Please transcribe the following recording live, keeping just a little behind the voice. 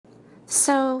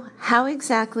So, how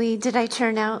exactly did I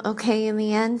turn out okay in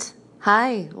the end?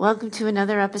 Hi, welcome to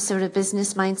another episode of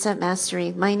Business Mindset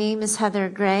Mastery. My name is Heather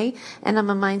Gray, and I'm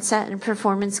a mindset and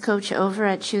performance coach over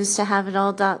at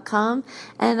choosetohaveitall.com.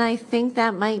 And I think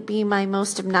that might be my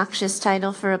most obnoxious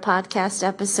title for a podcast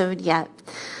episode yet.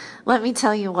 Let me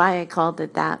tell you why I called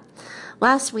it that.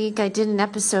 Last week, I did an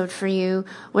episode for you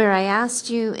where I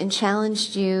asked you and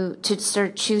challenged you to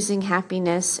start choosing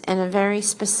happiness in a very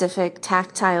specific,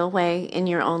 tactile way in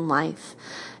your own life.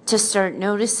 To start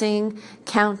noticing,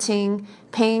 counting,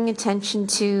 paying attention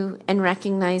to, and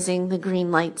recognizing the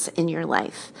green lights in your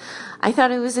life. I thought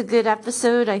it was a good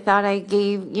episode. I thought I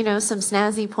gave, some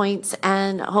snazzy points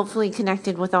and hopefully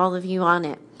connected with all of you on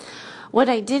it. What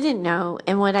I didn't know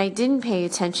and what I didn't pay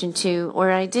attention to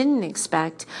or I didn't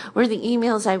expect were the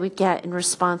emails I would get in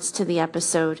response to the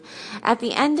episode. At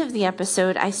the end of the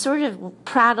episode, I sort of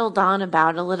prattled on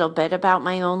about a little bit about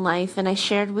my own life, and I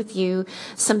shared with you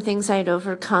some things I'd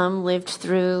overcome, lived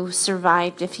through,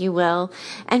 survived, if you will,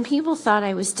 and people thought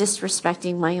I was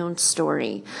disrespecting my own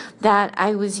story, that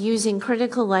I was using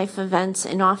critical life events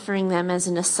and offering them as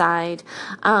an aside.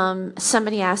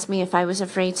 Somebody asked me if I was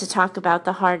afraid to talk about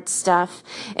the hard stuff,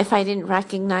 if I didn't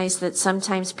recognize that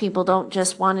sometimes people don't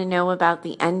just want to know about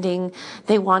the ending,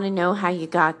 they want to know how you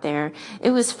got there. It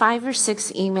was 5 or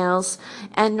 6 emails,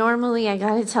 and normally I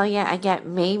gotta tell you, I get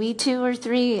maybe 2 or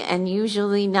 3, and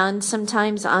usually none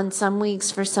sometimes on some weeks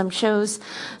for some shows.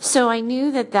 So I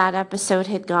knew that episode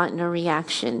had gotten a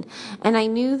reaction, and I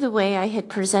knew the way I had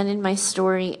presented my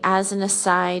story as an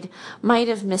aside might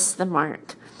have missed the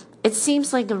mark. It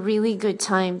seems like a really good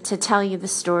time to tell you the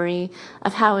story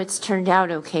of how it's turned out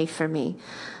okay for me.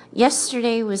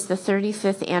 Yesterday was the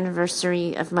 35th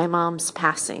anniversary of my mom's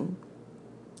passing.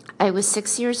 I was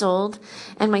 6 years old,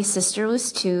 and my sister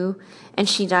was 2, and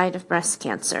she died of breast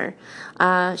cancer.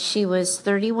 She was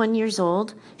 31 years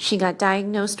old. She got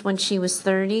diagnosed when she was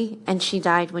 30, and she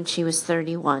died when she was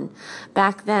 31.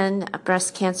 Back then,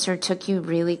 breast cancer took you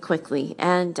really quickly,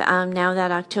 and now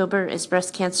that October is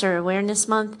Breast Cancer Awareness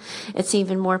Month, it's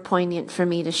even more poignant for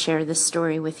me to share this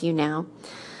story with you now.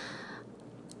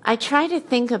 I try to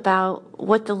think about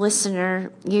what the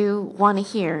listener, you want to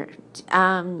hear.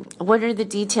 What are the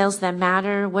details that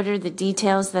matter? What are the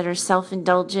details that are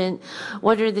self-indulgent?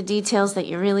 What are the details that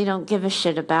you really don't give a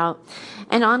shit about?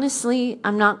 And honestly,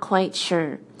 I'm not quite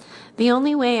sure. The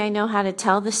only way I know how to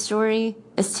tell the story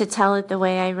is to tell it the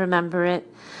way I remember it.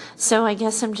 So I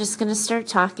guess I'm just going to start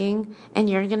talking, and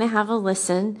you're going to have a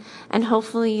listen, and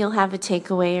hopefully you'll have a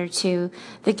takeaway or two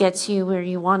that gets you where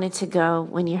you wanted to go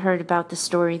when you heard about the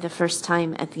story the first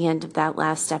time at the end of that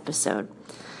last episode.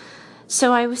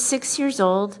 So I was 6 years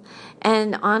old,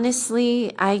 and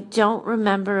honestly, I don't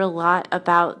remember a lot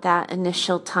about that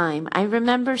initial time. I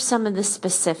remember some of the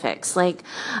specifics. Like,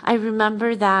 I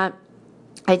remember that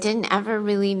I didn't ever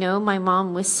really know my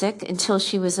mom was sick until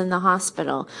she was in the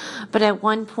hospital. But at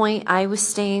one point, I was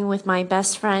staying with my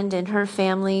best friend and her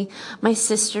family. My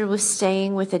sister was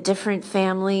staying with a different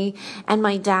family. And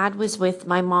my dad was with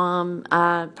my mom,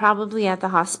 probably at the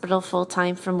hospital full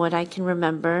time from what I can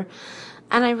remember.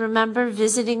 And I remember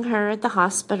visiting her at the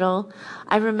hospital.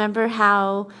 I remember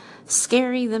how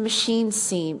scary the machine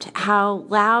seemed, how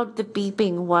loud the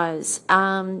beeping was,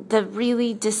 the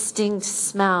really distinct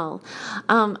smell.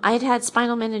 I'd had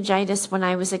spinal meningitis when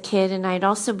I was a kid, and I'd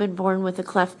also been born with a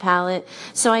cleft palate,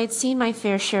 so I had seen my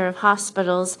fair share of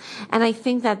hospitals, and I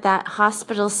think that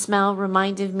hospital smell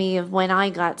reminded me of when I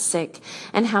got sick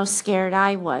and how scared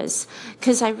I was,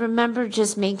 because I remember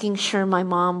just making sure my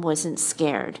mom wasn't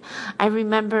scared. I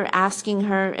remember asking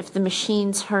her if the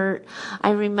machines hurt. I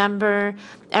remember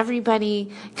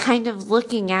everybody kind of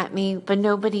looking at me, but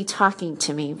nobody talking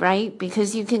to me, right?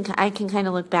 Because I can kind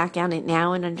of look back on it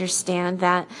now and understand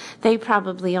that they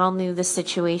probably all knew the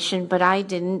situation, but I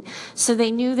didn't. So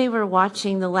they knew they were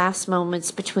watching the last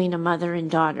moments between a mother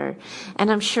and daughter. And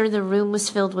I'm sure the room was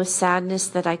filled with sadness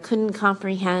that I couldn't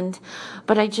comprehend,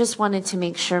 but I just wanted to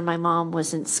make sure my mom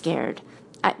wasn't scared.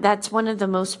 That's one of the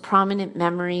most prominent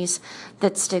memories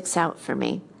that sticks out for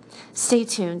me. Stay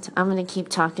tuned. I'm going to keep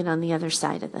talking on the other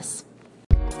side of this.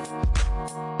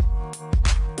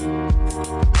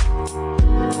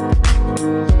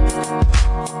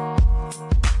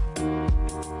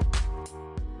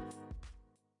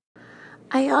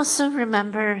 I also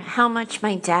remember how much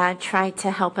my dad tried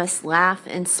to help us laugh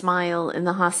and smile in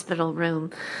the hospital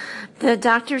room. The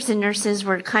doctors and nurses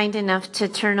were kind enough to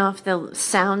turn off the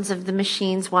sounds of the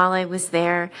machines while I was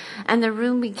there, and the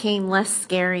room became less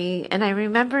scary. And I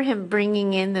remember him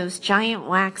bringing in those giant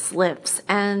wax lips,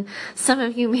 and some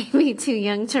of you may be too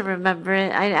young to remember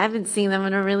it. I haven't seen them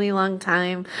in a really long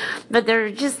time, but they're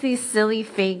just these silly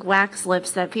fake wax lips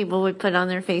that people would put on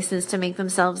their faces to make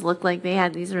themselves look like they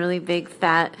had these really big,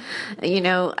 fat,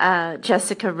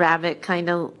 Jessica Rabbit kind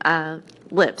of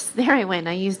lips. There I went.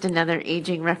 I used another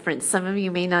aging reference. Some of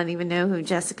you may not even know who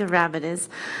Jessica Rabbit is.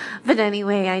 But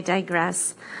anyway, I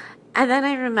digress. And then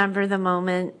I remember the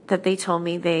moment that they told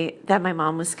me that my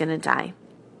mom was going to die.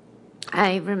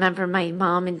 I remember my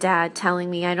mom and dad telling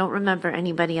me. I don't remember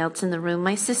anybody else in the room.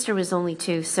 My sister was only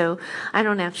 2, so I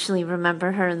don't actually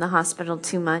remember her in the hospital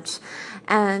too much.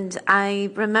 And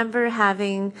I remember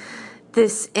having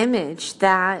this image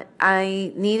that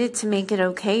I needed to make it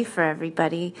okay for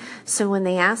everybody. So when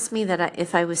they asked me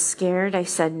if I was scared, I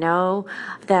said no,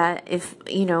 that if,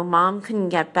 mom couldn't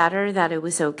get better, that it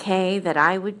was okay, that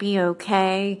I would be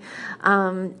okay.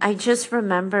 I just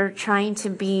remember trying to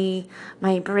be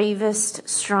my bravest,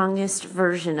 strongest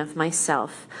version of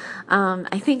myself.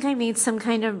 I think I made some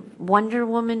kind of Wonder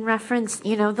Woman reference,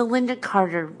 the Lynda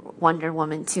Carter Wonder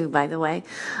Woman too, by the way.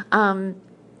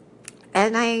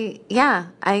 And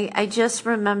I just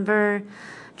remember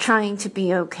trying to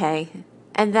be okay.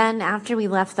 And then after we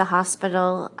left the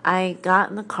hospital, I got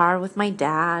in the car with my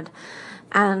dad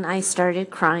and I started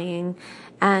crying.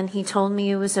 And he told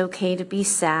me it was okay to be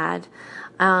sad.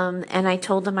 And I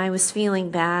told him I was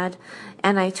feeling bad.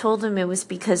 And I told him it was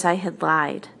because I had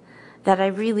lied, that I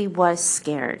really was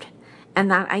scared. And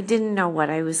that I didn't know what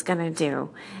I was going to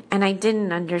do. And I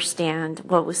didn't understand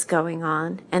what was going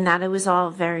on. And that it was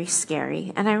all very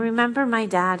scary. And I remember my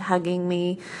dad hugging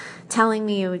me, telling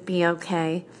me it would be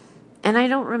okay. And I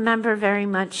don't remember very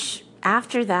much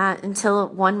after that until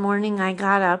one morning I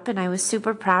got up and I was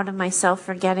super proud of myself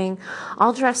for getting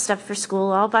all dressed up for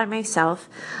school all by myself,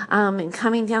 and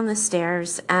coming down the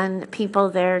stairs and people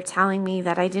there telling me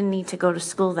that I didn't need to go to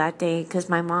school that day because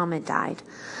my mom had died.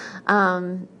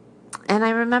 And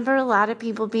I remember a lot of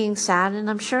people being sad, and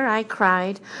I'm sure I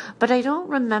cried, but I don't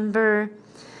remember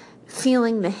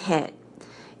feeling the hit.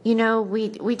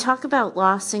 We talk about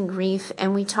loss and grief,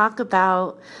 and we talk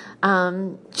about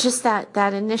just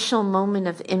that initial moment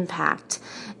of impact.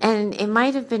 And it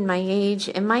might have been my age.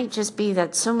 It might just be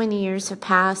that so many years have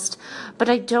passed, but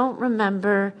I don't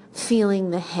remember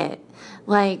feeling the hit.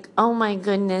 Like, oh my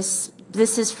goodness,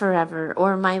 this is forever,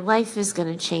 or my life is going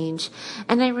to change.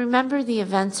 And I remember the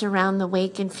events around the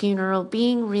wake and funeral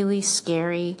being really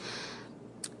scary.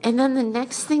 And then the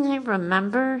next thing I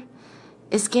remember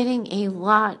is getting a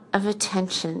lot of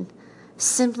attention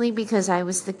simply because I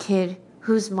was the kid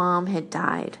whose mom had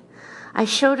died. I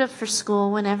showed up for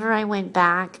school whenever I went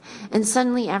back, and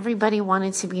suddenly everybody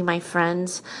wanted to be my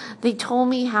friends. They told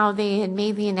me how they had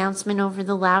made the announcement over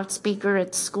the loudspeaker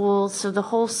at school, so the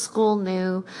whole school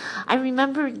knew. I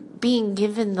remember being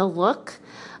given the look,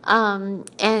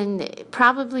 and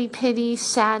probably pity,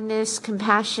 sadness,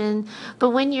 compassion. But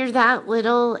when you're that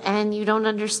little and you don't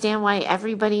understand why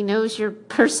everybody knows your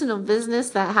personal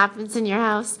business that happens in your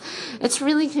house, it's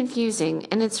really confusing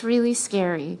and it's really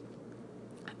scary.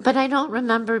 But I don't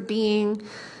remember being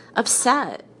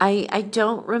upset. I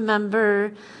don't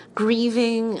remember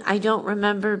grieving. I don't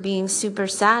remember being super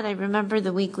sad. I remember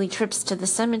the weekly trips to the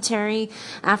cemetery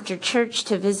after church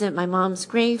to visit my mom's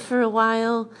grave for a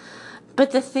while.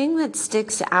 But the thing that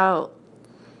sticks out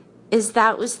is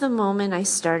that was the moment I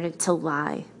started to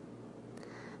lie.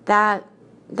 That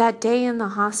day in the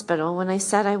hospital when I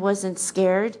said I wasn't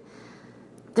scared,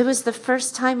 that was the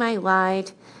first time I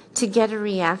lied to get a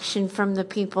reaction from the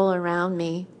people around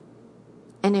me.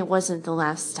 And it wasn't the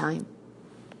last time.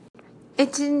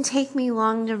 It didn't take me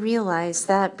long to realize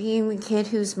that being the kid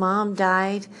whose mom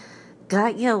died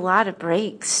got you a lot of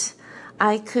breaks.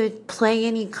 I could play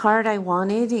any card I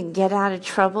wanted and get out of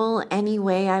trouble any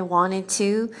way I wanted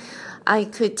to. I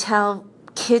could tell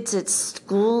kids at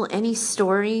school any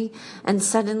story and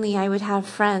suddenly I would have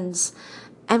friends.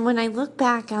 And when I look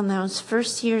back on those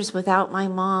first years without my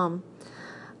mom,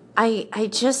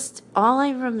 all I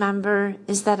remember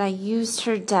is that I used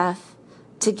her death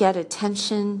to get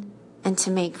attention and to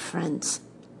make friends.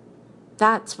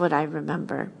 That's what I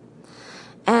remember.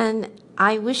 And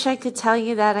I wish I could tell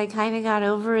you that I kind of got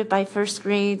over it by first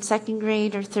grade, second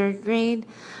grade, or third grade,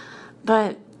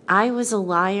 but I was a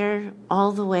liar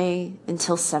all the way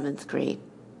until 7th grade,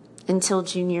 until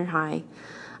junior high.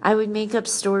 I would make up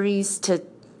stories to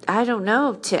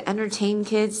entertain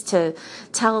kids, to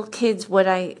tell kids what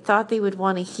I thought they would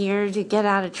want to hear, to get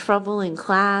out of trouble in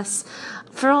class.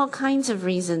 for all kinds of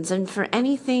reasons and for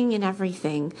anything and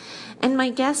everything. And my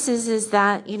guess is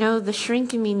that, the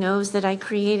shrink in me knows that I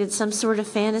created some sort of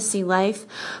fantasy life,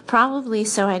 probably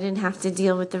so I didn't have to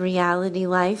deal with the reality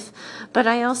life. But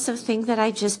I also think that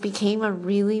I just became a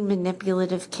really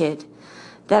manipulative kid,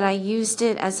 that I used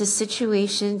it as a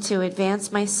situation to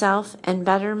advance myself and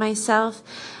better myself.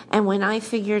 And when I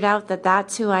figured out that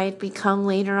that's who I had become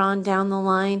later on down the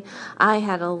line, I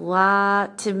had a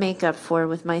lot to make up for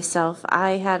with myself.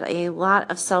 I had a lot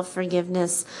of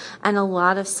self-forgiveness and a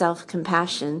lot of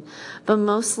self-compassion. But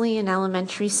mostly in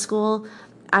elementary school,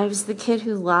 I was the kid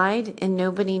who lied and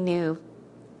nobody knew.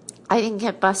 I didn't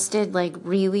get busted, like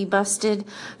really busted,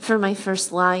 for my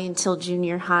first lie until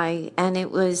junior high. And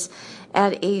it was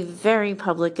at a very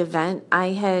public event.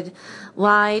 I had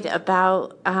lied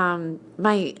about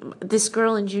this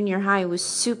girl in junior high was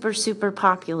super, super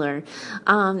popular,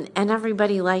 and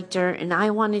everybody liked her, and I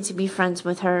wanted to be friends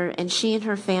with her, and she and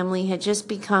her family had just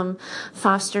become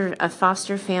a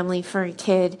foster family for a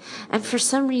kid, and for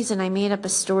some reason I made up a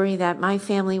story that my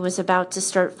family was about to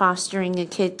start fostering a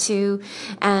kid too,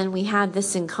 and we had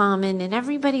this in common, and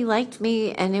everybody liked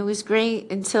me, and it was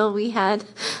great until we had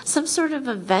some sort of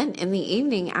event in the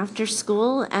evening after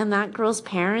school, and that girl's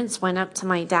parents went up to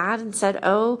my dad and said,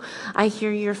 "Oh, I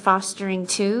hear you're fostering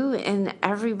too." And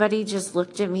everybody just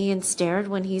looked at me and stared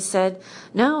when he said,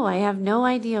 "No, I have no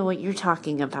idea what you're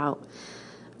talking about."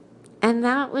 And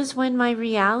that was when my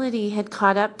reality had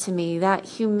caught up to me, that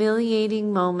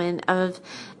humiliating moment of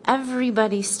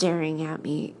everybody staring at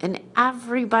me and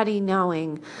everybody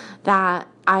knowing that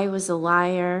I was a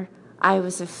liar, I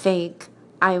was a fake,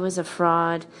 I was a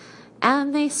fraud.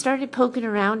 And they started poking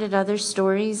around at other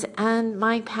stories, and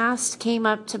my past came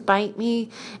up to bite me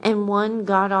in one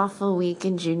god-awful week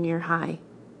in junior high.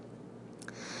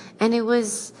 And it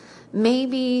was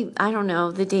maybe, I don't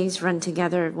know, the days run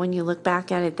together when you look back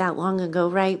at it that long ago,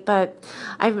 right? But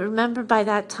I remember by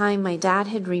that time my dad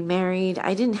had remarried.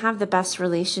 I didn't have the best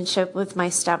relationship with my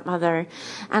stepmother.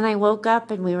 And I woke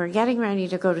up and we were getting ready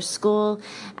to go to school,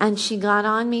 and she got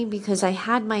on me because I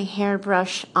had my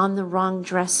hairbrush on the wrong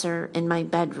dresser in my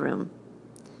bedroom.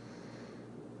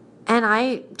 And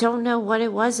I don't know what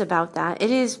it was about that.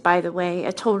 It is, by the way,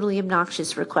 a totally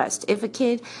obnoxious request. If a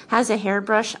kid has a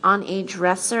hairbrush on a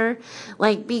dresser,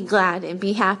 be glad and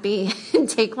be happy and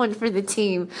take one for the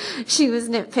team. She was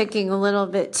nitpicking a little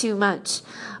bit too much.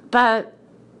 But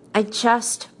I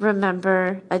just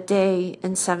remember a day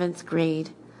in 7th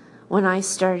grade when I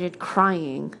started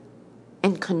crying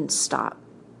and couldn't stop.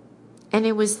 And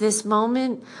it was this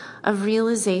moment of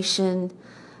realization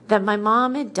that my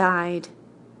mom had died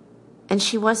and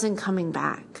she wasn't coming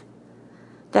back.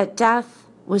 That death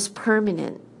was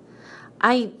permanent.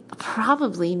 I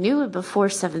probably knew it before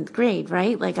 7th grade,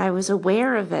 right? I was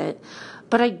aware of it,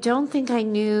 but I don't think I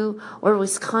knew or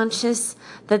was conscious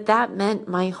that that meant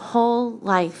my whole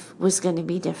life was going to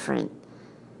be different.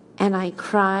 And I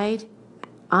cried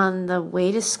on the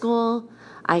way to school.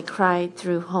 I cried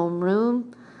through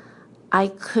homeroom. I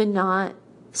could not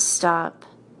stop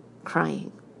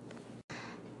crying.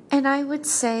 And I would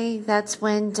say that's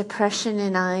when depression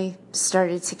and I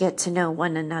started to get to know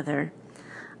one another.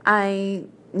 I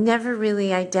never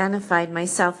really identified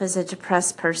myself as a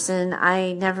depressed person.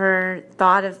 I never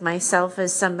thought of myself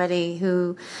as somebody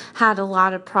who had a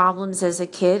lot of problems as a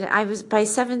kid. By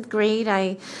 7th grade,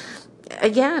 I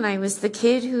was the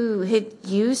kid who had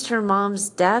used her mom's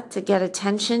death to get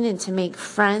attention and to make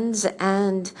friends.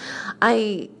 And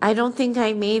I don't think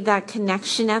I made that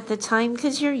connection at the time,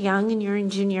 because you're young and you're in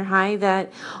junior high,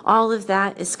 that all of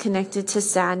that is connected to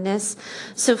sadness.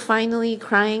 So finally,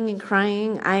 crying and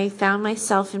crying, I found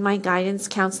myself in my guidance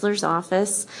counselor's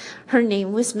office. Her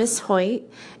name was Miss Hoyt,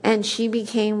 and she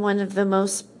became one of the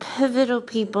most pivotal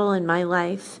people in my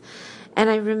life. And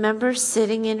I remember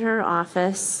sitting in her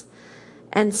office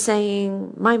and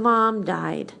saying, "My mom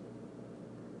died.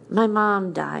 My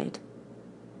mom died."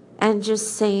 And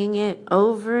just saying it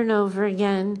over and over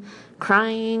again,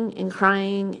 crying and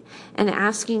crying, and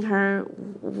asking her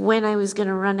when I was going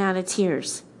to run out of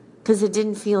tears, because it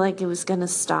didn't feel like it was going to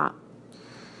stop.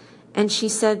 And she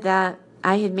said that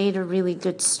I had made a really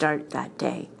good start that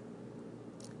day.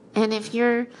 And if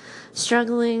you're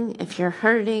struggling, if you're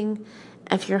hurting,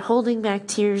 if you're holding back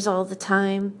tears all the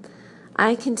time,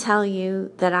 I can tell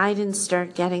you that I didn't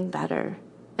start getting better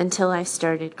until I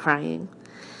started crying.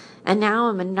 And now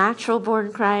I'm a natural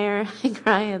born crier. I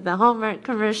cry at the Hallmark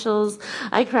commercials.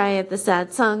 I cry at the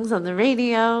sad songs on the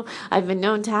radio. I've been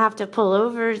known to have to pull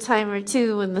over a time or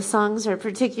two when the songs are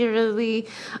particularly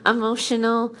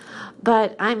emotional.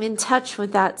 But I'm in touch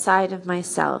with that side of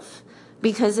myself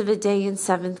because of a day in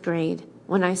 7th grade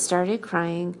when I started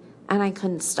crying and I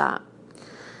couldn't stop.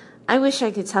 I wish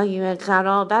I could tell you it got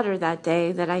all better that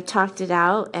day, that I talked it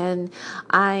out and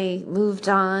I moved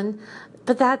on,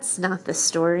 but that's not the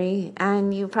story,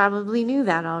 and you probably knew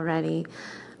that already.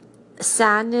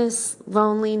 Sadness,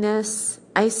 loneliness,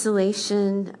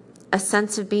 isolation, a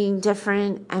sense of being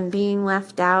different and being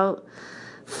left out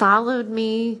followed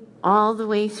me all the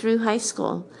way through high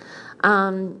school.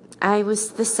 I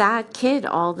was the sad kid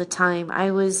all the time. I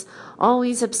was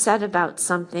always upset about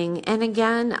something. And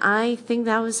again, I think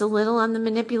that was a little on the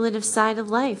manipulative side of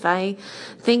life. I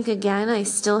think, again, I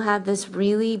still had this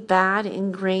really bad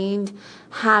ingrained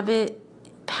habit,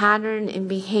 pattern, and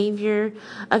behavior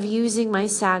of using my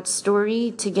sad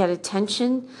story to get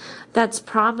attention. That's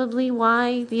probably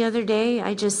why the other day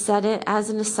I just said it as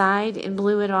an aside and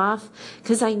blew it off,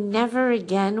 because I never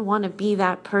again want to be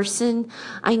that person.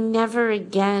 I never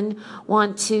again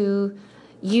want to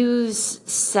use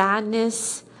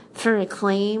sadness for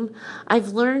acclaim. I've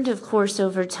learned, of course,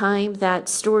 over time that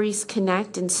stories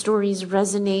connect and stories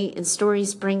resonate and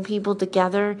stories bring people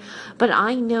together. But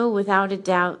I know without a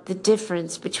doubt the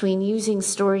difference between using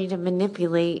story to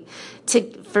manipulate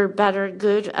for better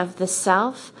good of the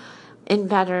self and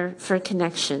better for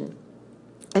connection.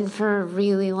 And for a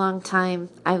really long time,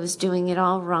 I was doing it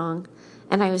all wrong.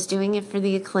 And I was doing it for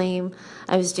the acclaim.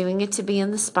 I was doing it to be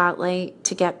in the spotlight,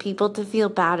 to get people to feel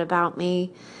bad about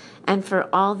me. And for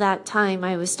all that time,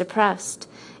 I was depressed.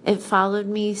 It followed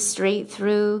me straight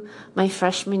through my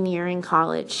freshman year in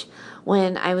college,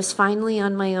 when I was finally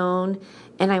on my own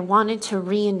and I wanted to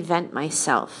reinvent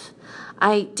myself.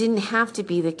 I didn't have to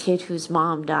be the kid whose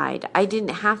mom died. I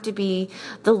didn't have to be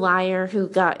the liar who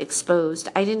got exposed.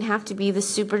 I didn't have to be the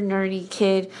super nerdy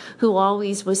kid who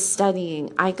always was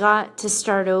studying. I got to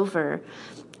start over.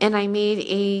 And I made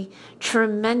a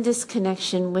tremendous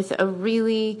connection with a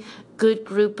really good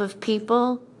group of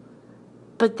people,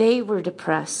 but they were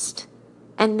depressed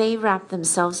and they wrapped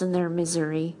themselves in their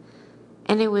misery.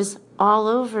 And it was all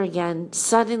over again.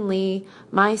 Suddenly,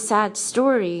 my sad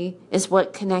story is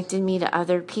what connected me to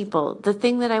other people. The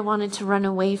thing that I wanted to run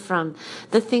away from,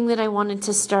 the thing that I wanted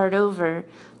to start over,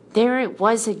 there it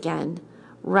was again,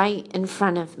 right in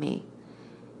front of me.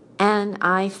 And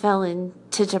I fell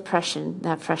into depression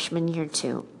that freshman year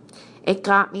too. It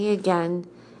got me again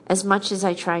as much as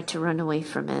I tried to run away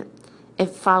from it. It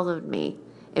followed me.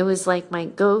 It was like my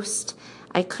ghost.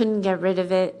 I couldn't get rid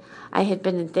of it. I had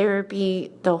been in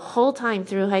therapy the whole time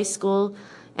through high school,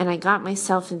 and I got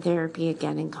myself in therapy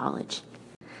again in college.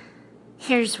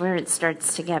 Here's where it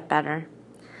starts to get better.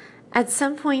 At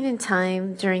some point in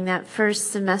time during that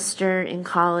first semester in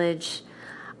college,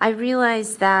 I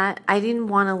realized that I didn't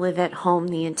want to live at home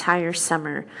the entire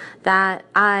summer. That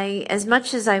as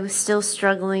much as I was still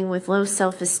struggling with low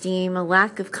self-esteem, a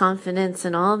lack of confidence,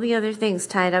 and all the other things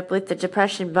tied up with the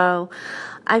depression bow,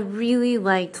 I really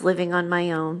liked living on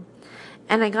my own.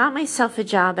 And I got myself a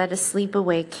job at a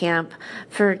sleepaway camp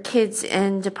for kids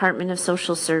in Department of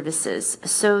Social Services.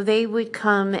 So they would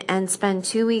come and spend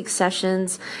 2-week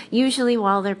sessions, usually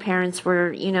while their parents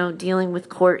were, dealing with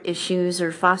court issues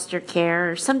or foster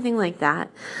care or something like that.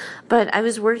 But I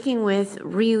was working with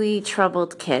really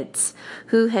troubled kids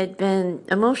who had been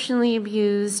emotionally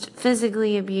abused,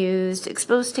 physically abused,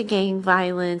 exposed to gang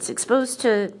violence, exposed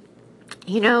to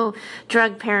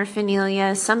drug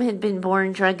paraphernalia. Some had been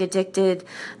born drug addicted,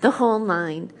 the whole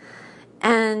nine.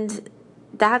 And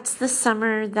that's the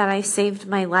summer that I saved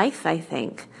my life, I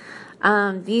think.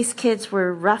 These kids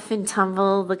were rough and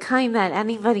tumble, the kind that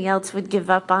anybody else would give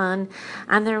up on.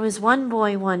 And there was one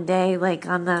boy one day, like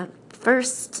on the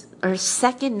first or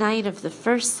second night of the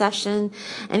first session,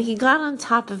 and he got on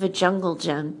top of a jungle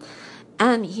gym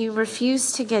and he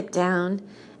refused to get down.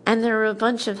 And there were a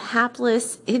bunch of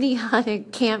hapless,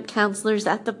 idiotic camp counselors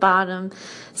at the bottom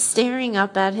staring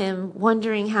up at him,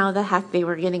 wondering how the heck they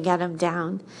were going to get him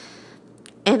down.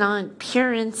 And on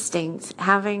pure instinct,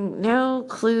 having no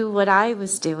clue what I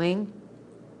was doing,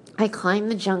 I climbed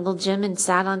the jungle gym and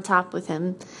sat on top with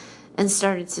him and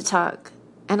started to talk.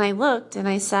 And I looked and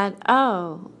I said,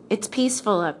 "Oh, it's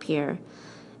peaceful up here."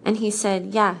 And he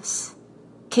said, "Yes,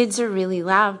 kids are really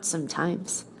loud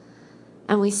sometimes."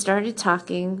 And we started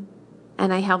talking,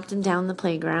 and I helped him down the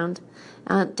playground,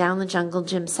 down the jungle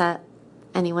gym set,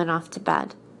 and he went off to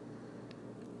bed.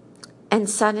 And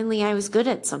suddenly I was good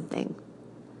at something.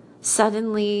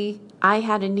 Suddenly I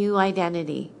had a new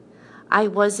identity. I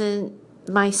wasn't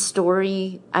my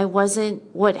story. I wasn't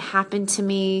what happened to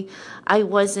me. I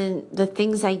wasn't the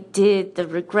things I did, the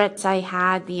regrets I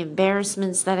had, the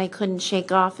embarrassments that I couldn't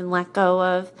shake off and let go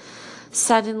of.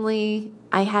 Suddenly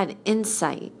I had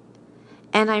insight.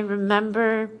 And I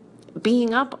remember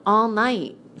being up all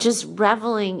night, just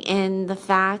reveling in the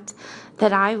fact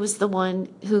that I was the one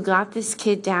who got this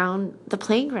kid down the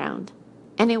playground.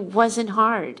 And it wasn't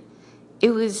hard.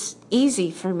 It was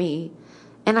easy for me,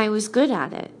 and I was good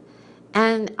at it.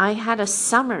 And I had a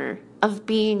summer of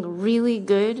being really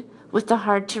good with the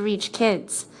hard to reach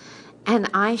kids. And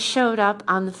I showed up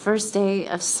on the first day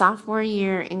of sophomore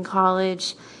year in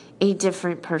college a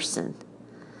different person.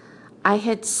 I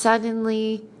had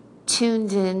suddenly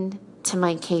tuned in to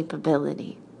my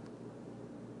capability.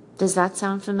 Does that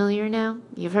sound familiar now?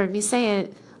 You've heard me say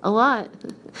it a lot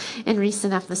in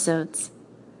recent episodes.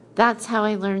 That's how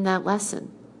I learned that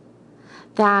lesson.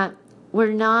 That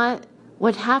we're not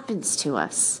what happens to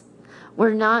us.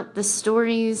 We're not the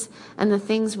stories and the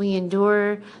things we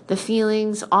endure, the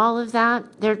feelings, all of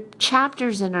that. They're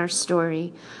chapters in our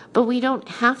story, but we don't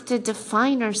have to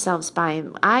define ourselves by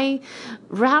them. I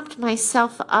wrapped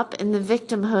myself up in the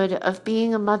victimhood of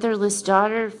being a motherless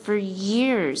daughter for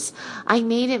years. I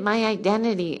made it my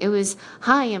identity. It was,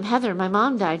 hi, I'm Heather. My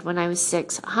mom died when I was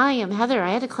 6. Hi, I'm Heather.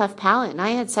 I had a cleft palate and I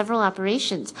had several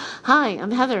operations. Hi,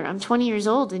 I'm Heather. I'm 20 years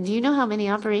old. And do you know how many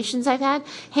operations I've had?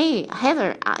 Hey,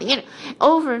 Heather,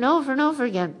 over and over and over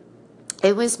again.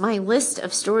 It was my list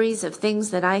of stories of things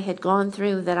that I had gone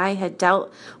through, that I had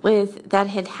dealt with, that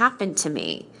had happened to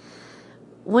me.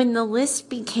 When the list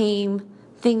became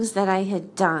things that I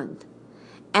had done,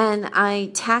 and I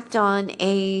tacked on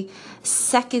a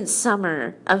second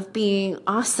summer of being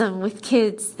awesome with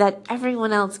kids that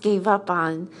everyone else gave up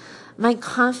on, my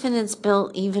confidence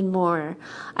built even more.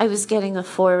 I was getting a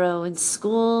 4.0 in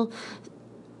school.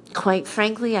 Quite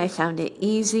frankly, I found it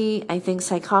easy. I think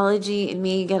psychology and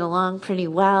me get along pretty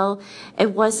well.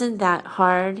 It wasn't that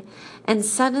hard. And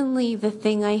suddenly the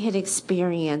thing I had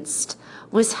experienced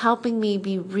was helping me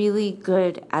be really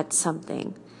good at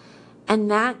something. And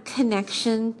that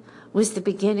connection was the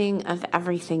beginning of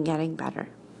everything getting better.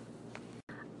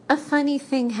 A funny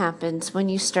thing happens when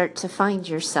you start to find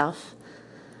yourself.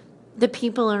 The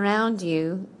people around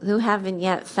you who haven't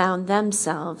yet found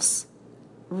themselves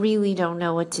really don't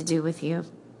know what to do with you.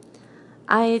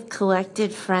 I had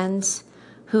collected friends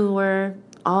who were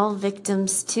all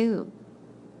victims too.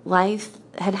 Life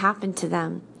had happened to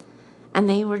them, and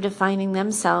they were defining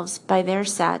themselves by their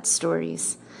sad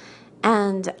stories.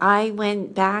 And I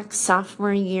went back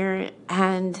sophomore year,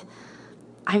 and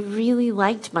I really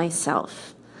liked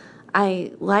myself.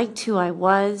 I liked who I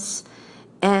was,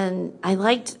 and I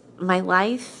liked my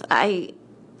life.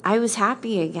 I was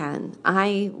happy again.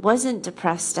 I wasn't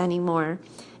depressed anymore.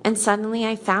 And suddenly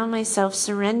I found myself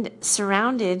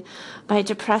surrounded by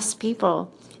depressed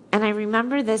people. And I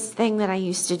remember this thing that I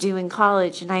used to do in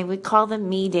college, and I would call them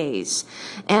me days.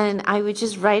 And I would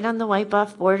just write on the wipe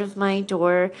off board of my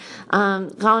door,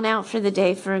 gone out for the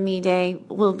day for a me day,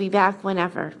 we'll be back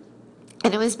whenever.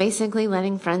 And it was basically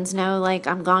letting friends know, like,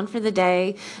 I'm gone for the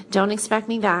day, don't expect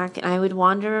me back. And I would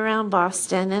wander around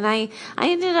Boston, and I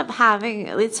ended up having,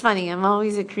 it's funny, I'm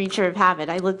always a creature of habit.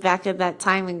 I look back at that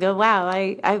time and go, wow,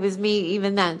 I was me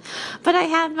even then. But I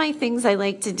had my things I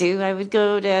like to do. I would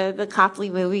go to the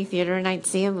Copley movie theater and I'd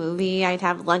see a movie. I'd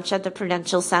have lunch at the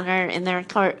Prudential Center in their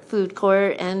food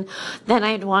court. And then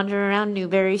I'd wander around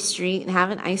Newberry Street and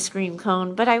have an ice cream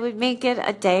cone. But I would make it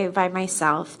a day by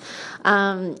myself.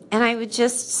 And I would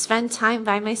just spend time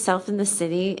by myself in the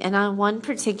city. And on one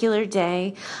particular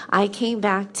day, I came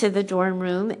back to the dorm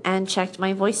room and checked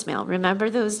my voicemail. Remember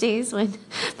those days when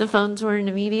the phones weren't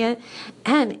immediate?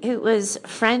 And it was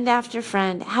friend after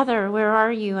friend. Heather, where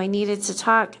are you? I needed to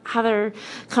talk. Heather,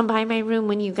 come by my room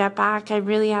when you get back. I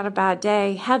really had a bad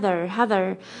day.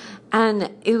 Heather.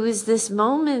 And it was this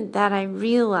moment that I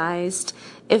realized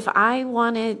if I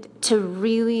wanted to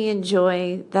really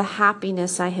enjoy the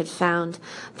happiness I had found,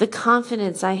 the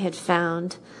confidence I had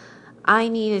found, I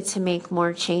needed to make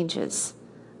more changes.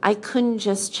 I couldn't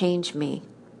just change me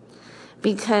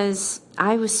because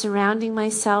I was surrounding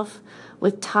myself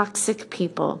with toxic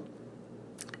people.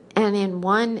 And in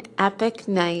one epic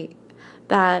night,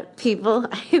 that people,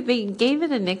 they gave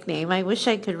it a nickname. I wish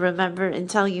I could remember and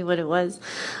tell you what it was.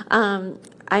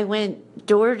 I went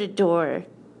door to door,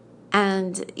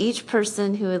 and each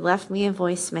person who had left me a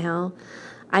voicemail,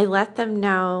 I let them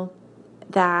know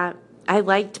that I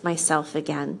liked myself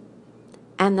again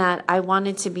and that I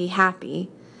wanted to be happy.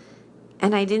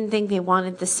 And I didn't think they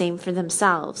wanted the same for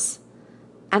themselves.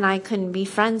 And I couldn't be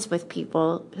friends with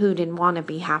people who didn't want to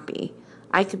be happy.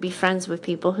 I could be friends with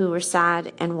people who were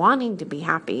sad and wanting to be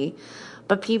happy,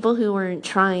 but people who weren't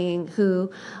trying,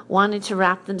 who wanted to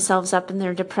wrap themselves up in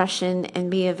their depression and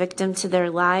be a victim to their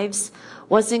lives,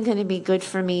 wasn't going to be good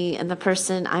for me and the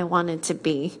person I wanted to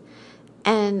be.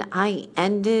 And I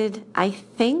ended, I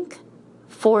think,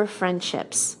 4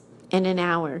 friendships in an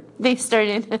hour. They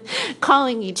started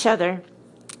calling each other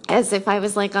as if I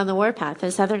was like on the warpath.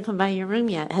 Has Heather come by your room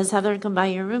yet? Has Heather come by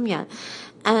your room yet?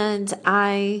 And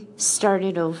I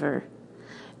started over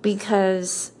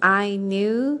because I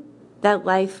knew that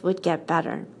life would get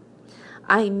better.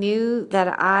 I knew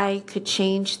that I could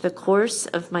change the course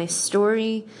of my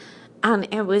story. And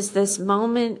it was this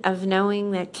moment of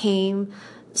knowing that came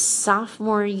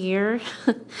sophomore year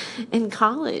in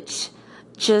college.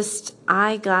 Just,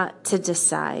 I got to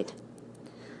decide.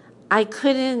 I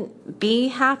couldn't be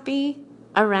happy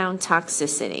around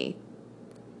toxicity.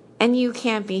 And you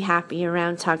can't be happy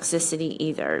around toxicity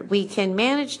either. We can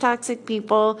manage toxic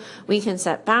people. We can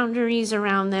set boundaries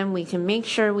around them. We can make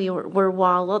sure we're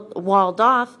walled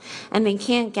off and they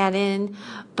can't get in.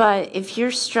 But if you're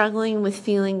struggling with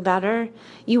feeling better,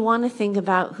 you want to think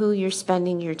about who you're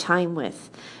spending your time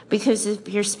with. Because if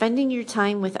you're spending your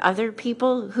time with other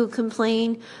people who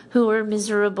complain, who are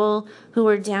miserable, who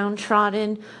are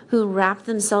downtrodden, who wrap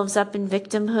themselves up in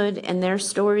victimhood and their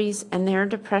stories and their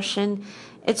depression,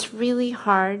 it's really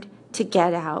hard to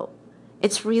get out.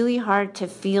 It's really hard to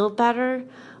feel better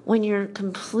when you're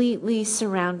completely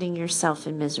surrounding yourself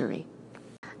in misery.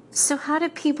 So how do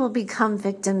people become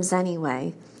victims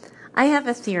anyway? I have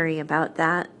a theory about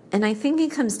that, and I think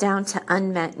it comes down to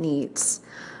unmet needs.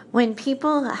 When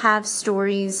people have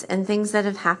stories and things that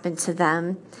have happened to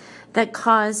them that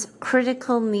cause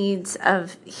critical needs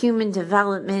of human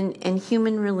development and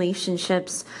human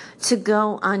relationships to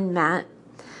go unmet,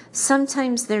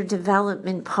 sometimes their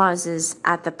development pauses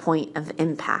at the point of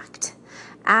impact.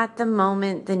 At the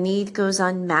moment the need goes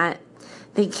unmet,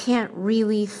 they can't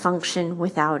really function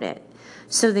without it.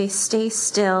 So they stay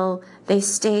still, they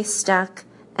stay stuck,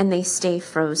 and they stay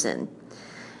frozen.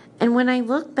 And when I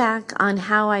look back on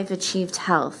how I've achieved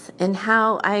health and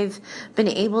how I've been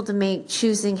able to make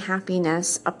choosing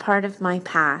happiness a part of my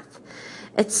path,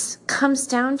 it comes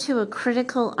down to a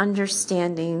critical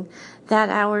understanding that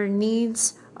our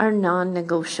needs are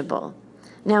non-negotiable.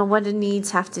 Now, what do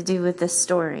needs have to do with this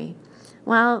story?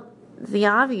 Well, the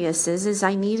obvious is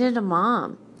I needed a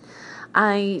mom.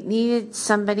 I needed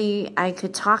somebody I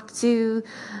could talk to,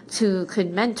 who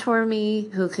could mentor me,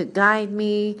 who could guide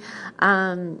me,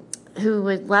 who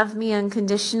would love me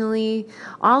unconditionally.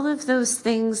 All of those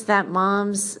things that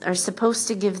moms are supposed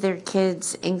to give their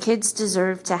kids and kids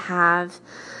deserve to have.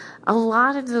 A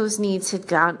lot of those needs had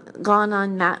gone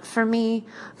unmet for me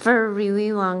for a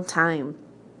really long time.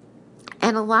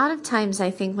 And a lot of times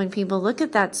I think when people look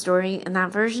at that story and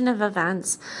that version of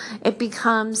events, it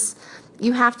becomes,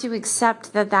 you have to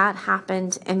accept that that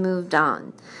happened and moved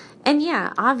on. And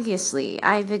yeah, obviously,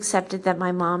 I've accepted that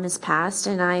my mom has passed,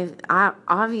 and I've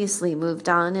obviously moved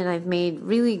on, and I've made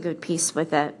really good peace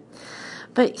with it.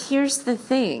 But here's the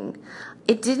thing.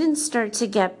 It didn't start to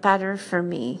get better for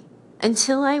me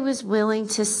until I was willing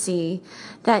to see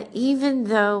that even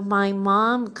though my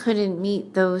mom couldn't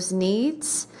meet those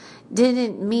needs,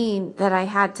 didn't mean that I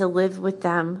had to live with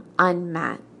them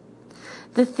unmet.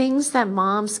 The things that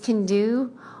moms can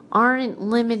do aren't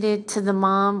limited to the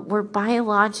mom we're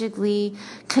biologically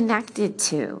connected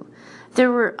to.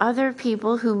 There were other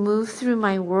people who moved through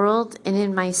my world and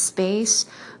in my space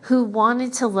who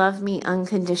wanted to love me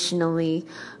unconditionally,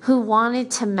 who wanted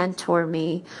to mentor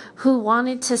me, who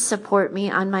wanted to support me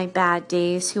on my bad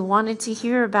days, who wanted to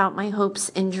hear about my hopes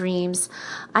and dreams.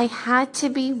 I had to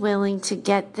be willing to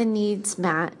get the needs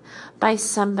met by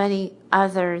somebody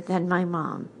other than my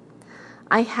mom.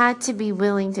 I had to be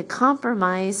willing to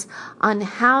compromise on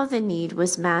how the need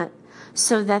was met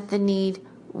so that the need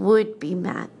would be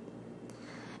met.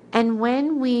 And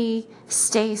when we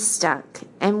stay stuck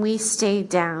and we stay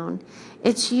down,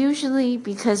 it's usually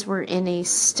because we're in a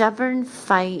stubborn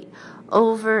fight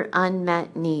over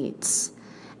unmet needs.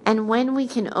 And when we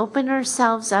can open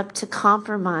ourselves up to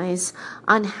compromise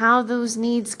on how those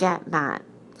needs get met,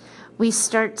 we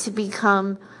start to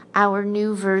become our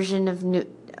new version of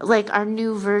our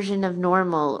new version of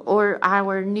normal, or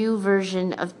our new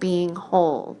version of being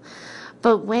whole.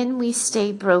 But when we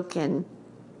stay broken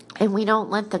and we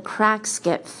don't let the cracks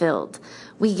get filled,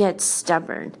 we get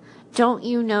stubborn. Don't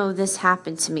you know this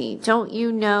happened to me? Don't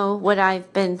you know what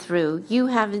I've been through? You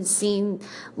haven't seen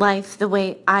life the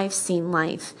way I've seen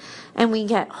life. And we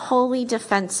get wholly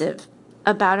defensive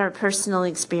about our personal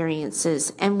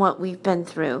experiences and what we've been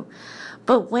through.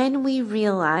 But when we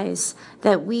realize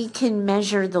that we can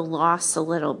measure the loss a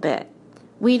little bit,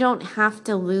 we don't have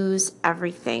to lose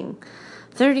everything.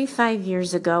 35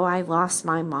 years ago, I lost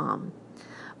my mom.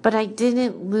 but I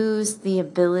didn't lose the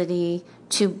ability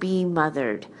to be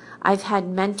mothered. I've had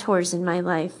mentors in my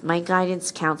life, my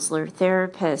guidance counselor,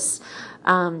 therapist,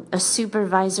 a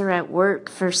supervisor at work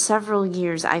for several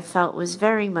years I felt was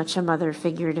very much a mother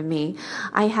figure to me.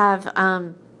 I have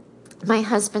my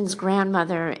husband's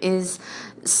grandmother is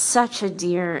such a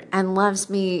dear and loves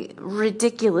me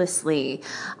ridiculously.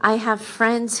 I have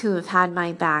friends who have had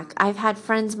my back. I've had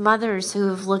friends' mothers who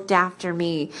have looked after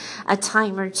me a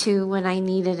time or two when I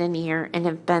needed an ear and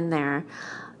have been there.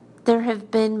 There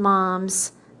have been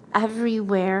moms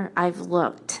everywhere I've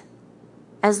looked,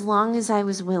 as long as I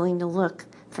was willing to look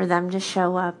for them to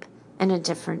show up in a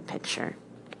different picture.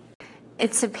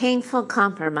 It's a painful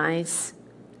compromise,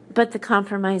 but the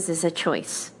compromise is a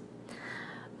choice.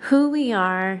 Who we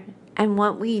are and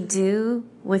what we do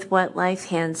with what life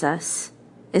hands us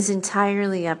is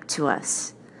entirely up to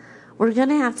us. We're going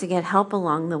to have to get help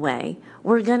along the way.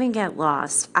 We're going to get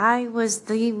lost. I was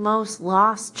the most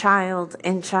lost child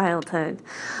in childhood.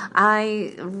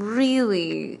 I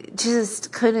really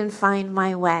just couldn't find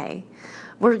my way.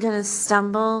 We're going to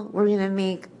stumble. We're going to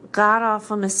make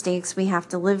god-awful mistakes we have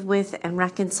to live with and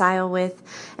reconcile with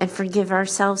and forgive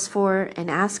ourselves for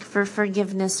and ask for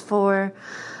forgiveness for.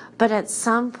 But at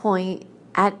some point,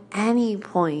 at any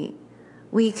point,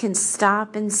 we can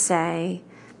stop and say,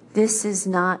 this is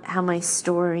not how my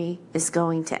story is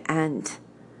going to end.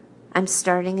 I'm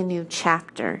starting a new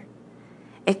chapter.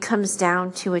 It comes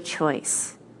down to a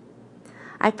choice.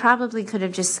 I probably could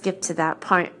have just skipped to that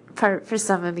part for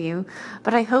some of you,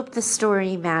 but I hope the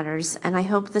story matters, and I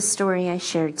hope the story I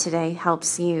shared today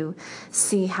helps you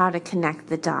see how to connect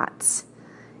the dots.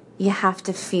 You have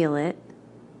to feel it.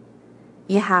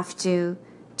 You have to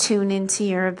tune into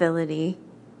your ability.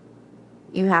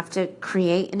 You have to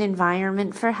create an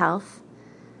environment for health,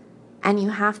 and you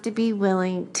have to be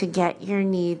willing to get your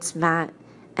needs met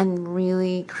in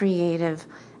really creative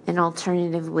and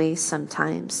alternative ways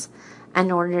sometimes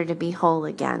in order to be whole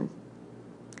again.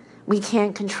 We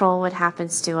can't control what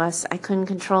happens to us. I couldn't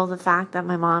control the fact that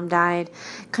my mom died.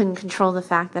 Couldn't control the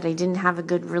fact that I didn't have a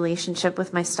good relationship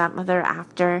with my stepmother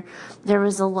after. There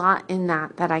was a lot in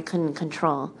that I couldn't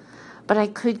control. But I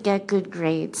could get good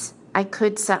grades. I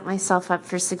could set myself up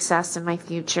for success in my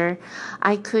future.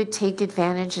 I could take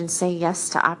advantage and say yes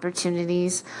to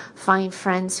opportunities, find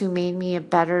friends who made me a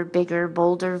better, bigger,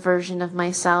 bolder version of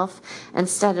myself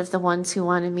instead of the ones who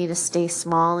wanted me to stay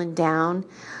small and down.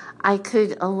 I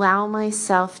could allow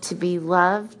myself to be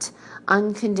loved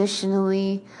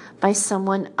unconditionally by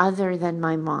someone other than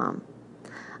my mom.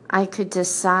 I could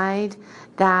decide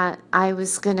that I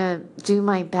was going to do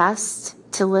my best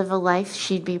to live a life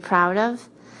she'd be proud of,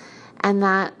 and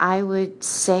that I would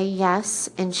say yes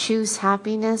and choose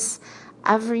happiness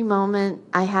every moment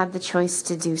I had the choice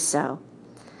to do so.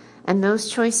 And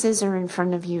those choices are in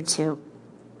front of you too.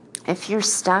 If you're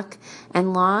stuck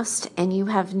and lost and you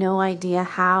have no idea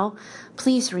how,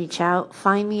 please reach out.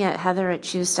 Find me at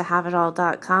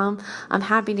heather@choosetohaveitall.com. I'm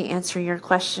happy to answer your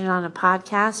question on a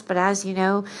podcast, but as you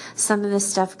know, some of this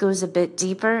stuff goes a bit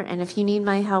deeper, and if you need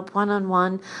my help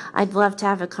one-on-one, I'd love to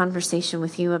have a conversation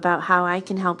with you about how I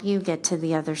can help you get to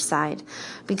the other side.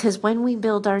 Because when we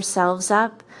build ourselves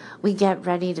up, we get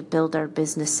ready to build our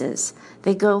businesses.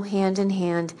 They go hand in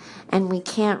hand, and we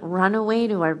can't run away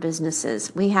to our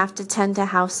businesses. We have to tend to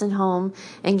house and home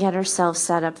and get ourselves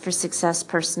set up for success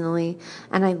personally,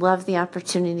 and I'd love the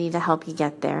opportunity to help you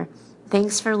get there.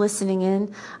 Thanks for listening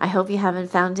in. I hope you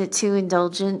haven't found it too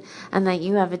indulgent and that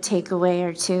you have a takeaway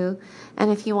or two. And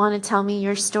if you want to tell me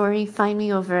your story, find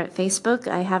me over at Facebook.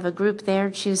 I have a group there,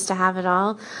 Choose to Have It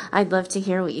All. I'd love to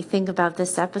hear what you think about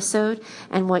this episode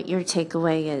and what your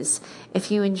takeaway is. If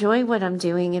you enjoy what I'm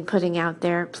doing and putting out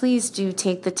there, please do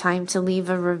take the time to leave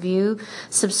a review,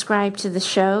 subscribe to the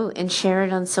show, and share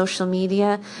it on social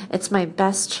media. It's my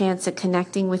best chance at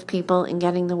connecting with people and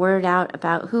getting the word out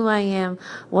about who I am,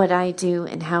 what I do,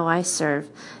 and how I serve.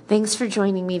 Thanks for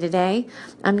joining me today.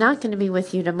 I'm not going to be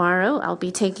with you tomorrow. I'll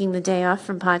be taking the day off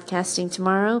from podcasting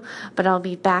tomorrow, but I'll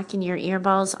be back in your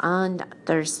earballs on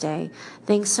Thursday.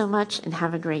 Thanks so much and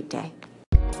have a great day.